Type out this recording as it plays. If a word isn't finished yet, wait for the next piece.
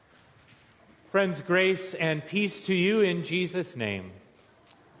Friends, grace and peace to you in Jesus' name.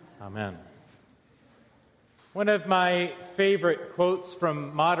 Amen. One of my favorite quotes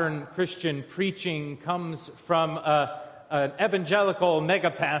from modern Christian preaching comes from an evangelical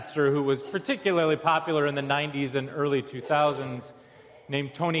megapastor who was particularly popular in the 90s and early 2000s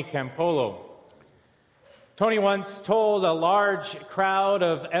named Tony Campolo. Tony once told a large crowd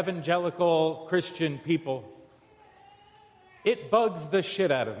of evangelical Christian people, "It bugs the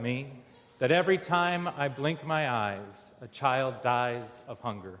shit out of me that every time I blink my eyes, a child dies of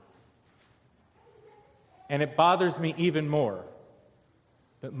hunger. And it bothers me even more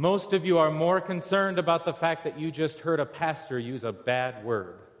that most of you are more concerned about the fact that you just heard a pastor use a bad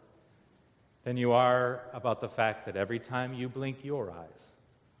word than you are about the fact that every time you blink your eyes,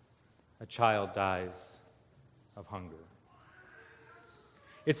 a child dies of hunger."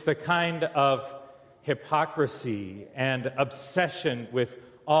 It's the kind of hypocrisy and obsession with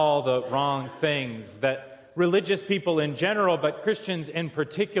all the wrong things that religious people in general, but Christians in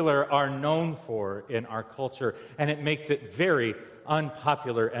particular, are known for in our culture. And it makes it very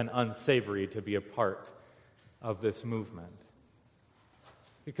unpopular and unsavory to be a part of this movement.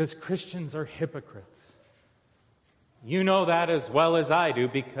 Because Christians are hypocrites. You know that as well as I do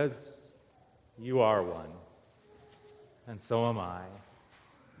because you are one. And so am I.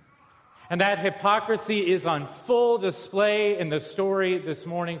 And that hypocrisy is on full display in the story this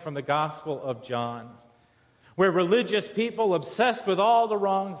morning from the Gospel of John, where religious people obsessed with all the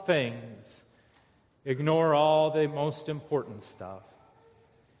wrong things ignore all the most important stuff.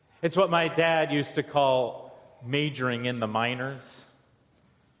 It's what my dad used to call majoring in the minors,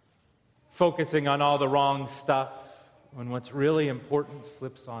 focusing on all the wrong stuff when what's really important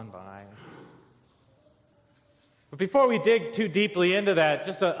slips on by. But before we dig too deeply into that,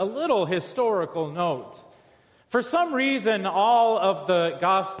 just a little historical note. For some reason, all of the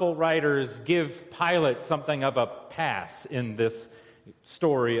gospel writers give Pilate something of a pass in this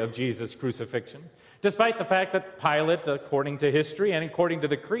story of Jesus' crucifixion, despite the fact that Pilate, according to history and according to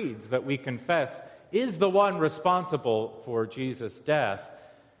the creeds that we confess, is the one responsible for Jesus' death.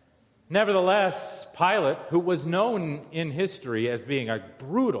 Nevertheless, Pilate, who was known in history as being a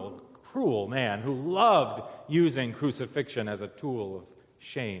brutal, cruel man who loved using crucifixion as a tool of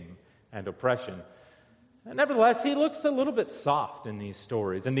shame and oppression. Nevertheless, he looks a little bit soft in these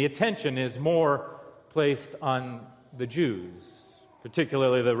stories, and the attention is more placed on the Jews,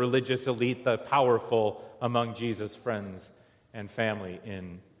 particularly the religious elite, the powerful among Jesus' friends and family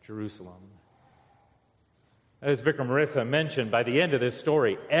in Jerusalem. As Vicar Marissa mentioned, by the end of this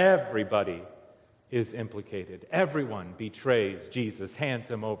story, everybody is implicated. Everyone betrays Jesus, hands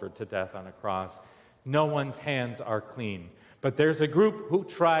him over to death on a cross. No one's hands are clean. But there's a group who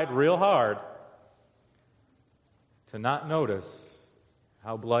tried real hard to not notice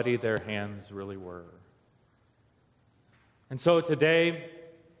how bloody their hands really were. And so today,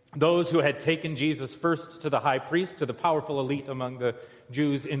 those who had taken Jesus first to the high priest, to the powerful elite among the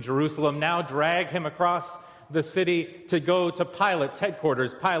Jews in Jerusalem, now drag him across the city to go to Pilate's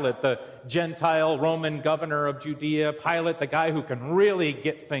headquarters. Pilate, the Gentile Roman governor of Judea. Pilate, the guy who can really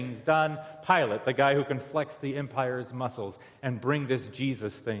get things done. Pilate, the guy who can flex the empire's muscles and bring this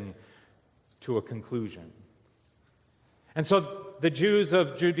Jesus thing to a conclusion. And so the Jews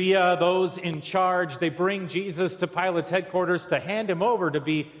of Judea, those in charge, they bring Jesus to Pilate's headquarters to hand him over to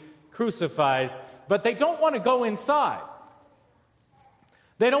be crucified, but they don't want to go inside.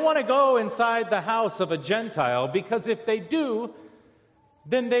 They don't want to go inside the house of a Gentile because if they do,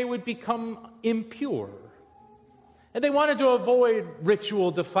 then they would become impure. And they wanted to avoid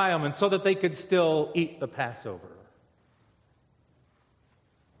ritual defilement so that they could still eat the Passover.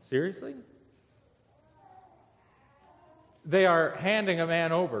 Seriously? They are handing a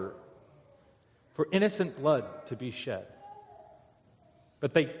man over for innocent blood to be shed.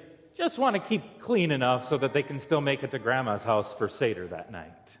 But they just want to keep clean enough so that they can still make it to Grandma's house for Seder that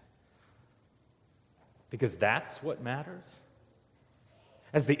night. Because that's what matters.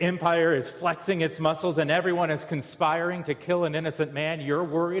 As the empire is flexing its muscles and everyone is conspiring to kill an innocent man, you're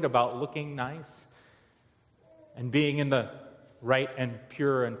worried about looking nice and being in the right and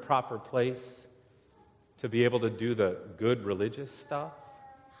pure and proper place to be able to do the good religious stuff.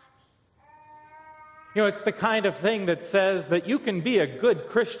 You know, it's the kind of thing that says that you can be a good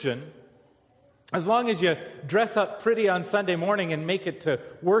Christian as long as you dress up pretty on Sunday morning and make it to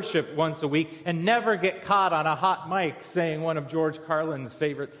worship once a week and never get caught on a hot mic saying one of George Carlin's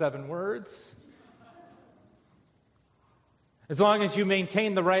favorite 7 words. As long as you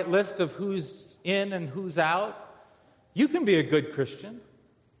maintain the right list of who's in and who's out, you can be a good Christian,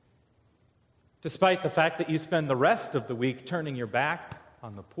 despite the fact that you spend the rest of the week turning your back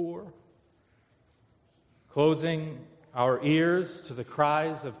on the poor closing our ears to the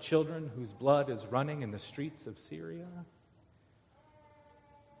cries of children whose blood is running in the streets of Syria.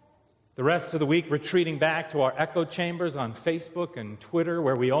 The rest of the week retreating back to our echo chambers on Facebook and Twitter,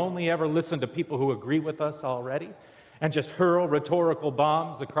 where we only ever listen to people who agree with us already and just hurl rhetorical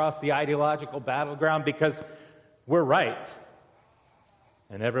bombs across the ideological battleground because we're right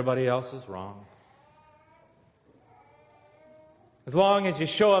and everybody else is wrong. As long as you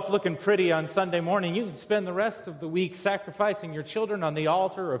show up looking pretty on Sunday morning, you can spend the rest of the week sacrificing your children on the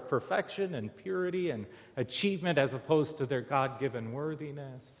altar of perfection and purity and achievement as opposed to their God-given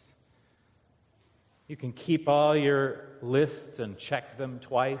worthiness. You can keep all your lists and check them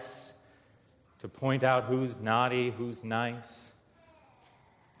twice to point out who's naughty, who's nice,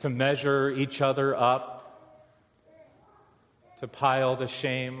 to measure each other up, to pile the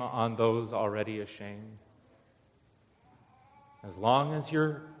shame on those already ashamed. As long as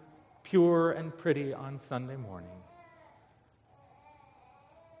you're pure and pretty on Sunday morning.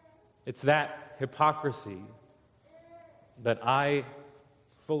 It's that hypocrisy that I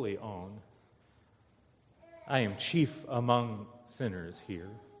fully own. I am chief among sinners here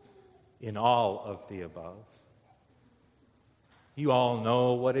in all of the above. You all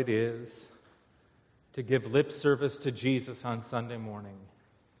know what it is to give lip service to Jesus on Sunday morning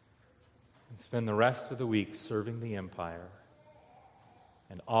and spend the rest of the week serving the empire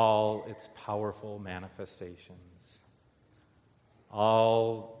and all its powerful manifestations,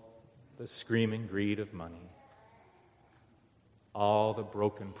 all the screaming greed of money, all the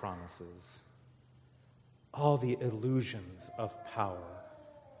broken promises, all the illusions of power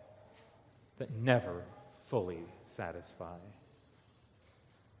that never fully satisfy.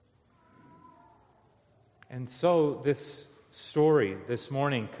 And so this story this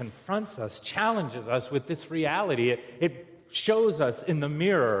morning confronts us, challenges us with this reality. It shows us in the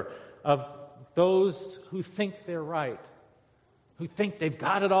mirror of those who think they're right, who think they've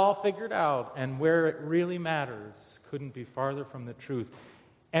got it all figured out, and where it really matters couldn't be farther from the truth.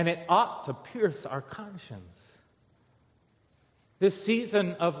 And it ought to pierce our conscience. This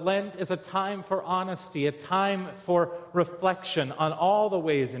season of Lent is a time for honesty, a time for reflection on all the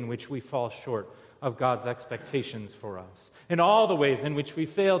ways in which we fall short of God's expectations for us, in all the ways in which we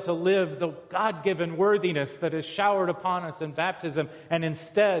fail to live the God-given worthiness that is showered upon us in baptism and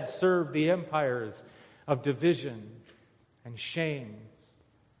instead serve the empires of division and shame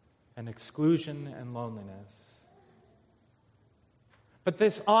and exclusion and loneliness. But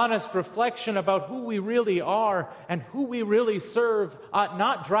this honest reflection about who we really are and who we really serve ought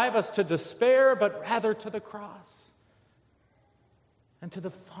not drive us to despair, but rather to the cross and to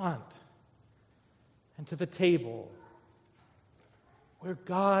the font and to the table, where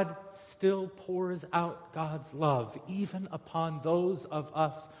God still pours out God's love even upon those of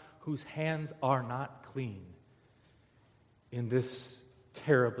us whose hands are not clean in this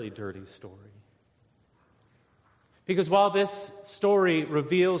terribly dirty story. Because while this story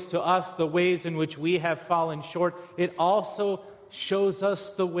reveals to us the ways in which we have fallen short, it also shows us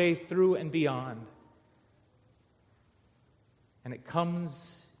the way through and beyond. And it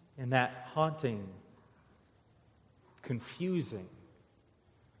comes in that haunting, confusing,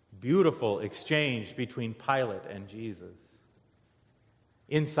 beautiful exchange between Pilate and Jesus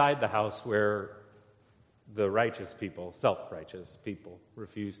inside the house where the righteous people, self-righteous people,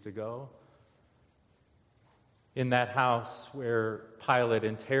 refuse to go. In that house where Pilate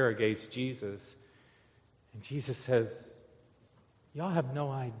interrogates Jesus, and Jesus says, y'all have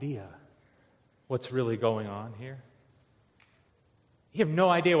no idea what's really going on here. You have no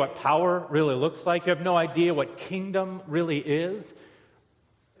idea what power really looks like. You have no idea what kingdom really is.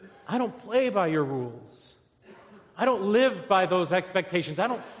 I don't play by your rules. I don't live by those expectations. I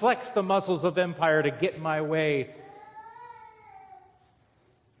don't flex the muscles of empire to get my way.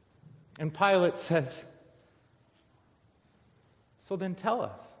 And Pilate says, so then tell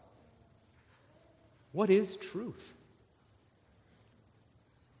us, what is truth?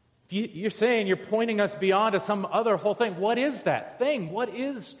 You're saying you're pointing us beyond to some other whole thing. What is that thing? What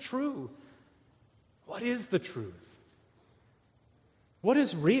is true? What is the truth? What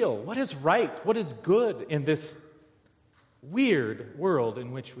is real? What is right? What is good in this weird world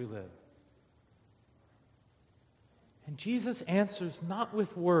in which we live? And Jesus answers not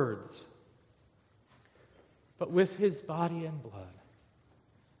with words, but with his body and blood.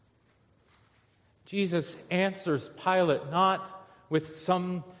 Jesus answers Pilate not with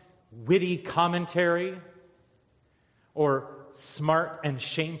some witty commentary or smart and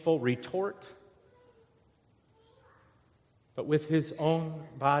shameful retort, but with his own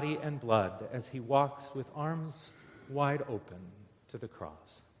body and blood as he walks with arms wide open to the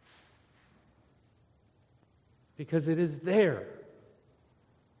cross. Because it is there.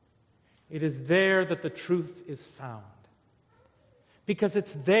 It is there that the truth is found. Because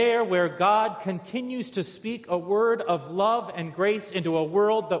it's there where God continues to speak a word of love and grace into a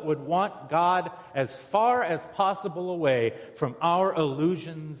world that would want God as far as possible away from our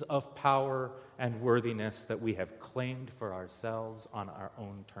illusions of power and worthiness that we have claimed for ourselves on our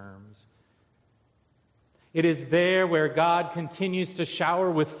own terms. It is there where God continues to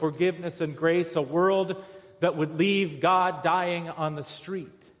shower with forgiveness and grace a world that would leave God dying on the street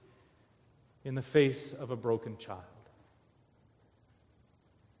in the face of a broken child.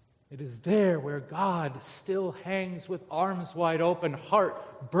 It is there where God still hangs with arms wide open,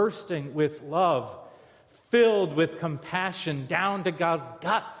 heart bursting with love, filled with compassion down to God's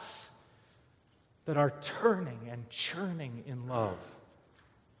guts that are turning and churning in love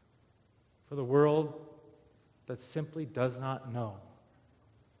for the world that simply does not know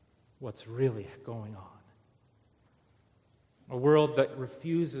what's really going on. A world that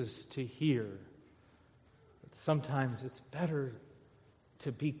refuses to hear that sometimes it's better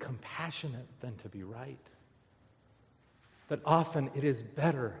to be compassionate than to be right. That often it is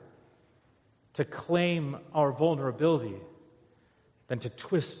better to claim our vulnerability than to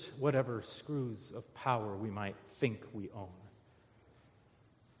twist whatever screws of power we might think we own.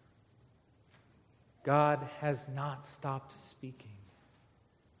 God has not stopped speaking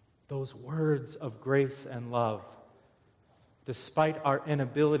those words of grace and love, despite our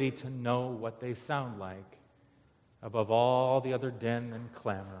inability to know what they sound like, above all the other din and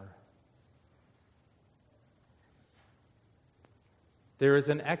clamor. There is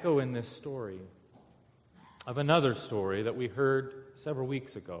an echo in this story of another story that we heard several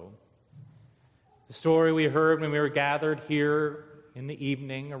weeks ago. The story we heard when we were gathered here in the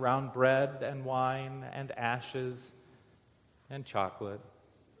evening around bread and wine and ashes and chocolate,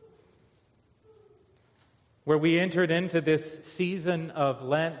 where we entered into this season of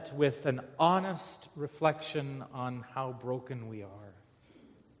Lent with an honest reflection on how broken we are,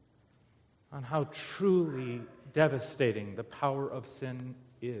 on how truly devastating the power of sin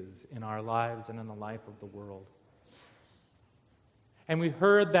is in our lives and in the life of the world. And we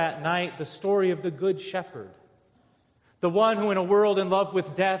heard that night the story of the Good Shepherd, the one who in a world in love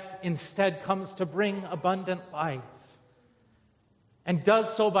with death instead comes to bring abundant life, and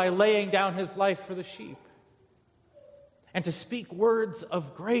does so by laying down his life for the sheep, and to speak words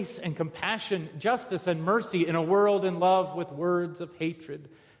of grace and compassion, justice and mercy in a world in love with words of hatred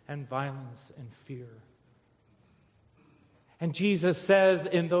and violence and fear. And Jesus says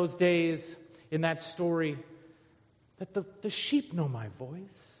in those days, in that story, that the sheep know my voice,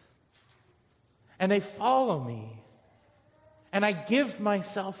 and they follow me, and I give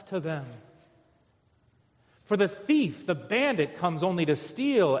myself to them. For the thief, the bandit, comes only to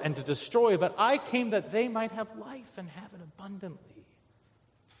steal and to destroy, but I came that they might have life and have it abundantly.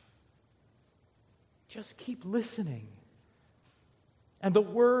 Just keep listening, and the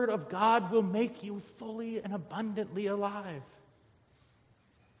Word of God will make you fully and abundantly alive.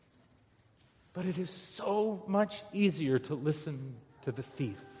 But it is so much easier to listen to the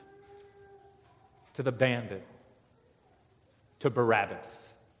thief, to the bandit, to Barabbas,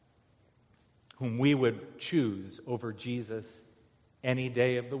 whom we would choose over Jesus any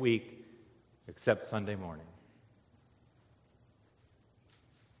day of the week except Sunday morning.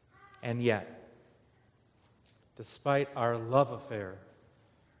 And yet, despite our love affair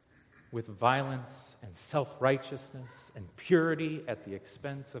with violence and self-righteousness and purity at the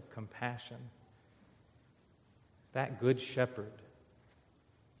expense of compassion, that Good Shepherd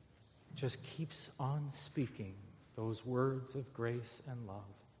just keeps on speaking those words of grace and love.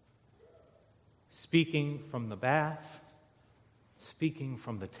 Speaking from the bath, speaking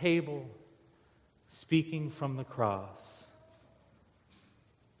from the table, speaking from the cross.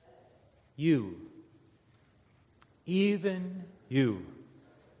 You, even you,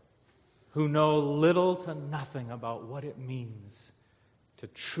 who know little to nothing about what it means to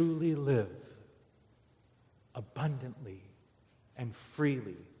truly live abundantly and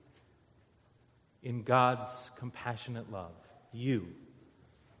freely in God's compassionate love, you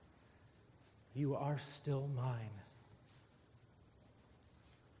are still mine.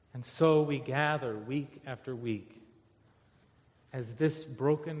 And so we gather week after week as this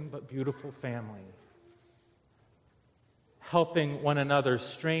broken but beautiful family, helping one another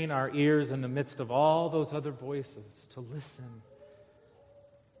strain our ears in the midst of all those other voices, to listen,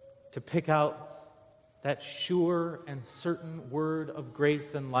 to pick out that sure and certain word of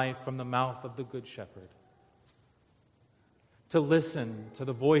grace and life from the mouth of the Good Shepherd, to listen to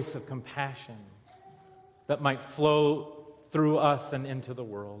the voice of compassion that might flow through us and into the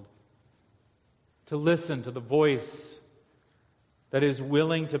world, to listen to the voice that is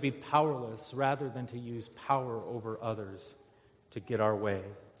willing to be powerless rather than to use power over others to get our way.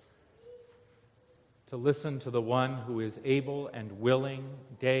 To listen to the one who is able and willing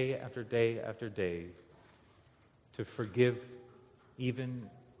day after day after day to forgive even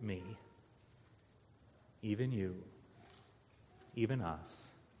me, even you, even us,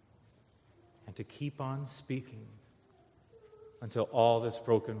 and to keep on speaking until all this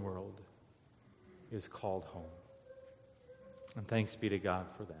broken world is called home. And thanks be to God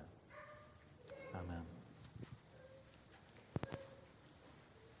for that. Amen.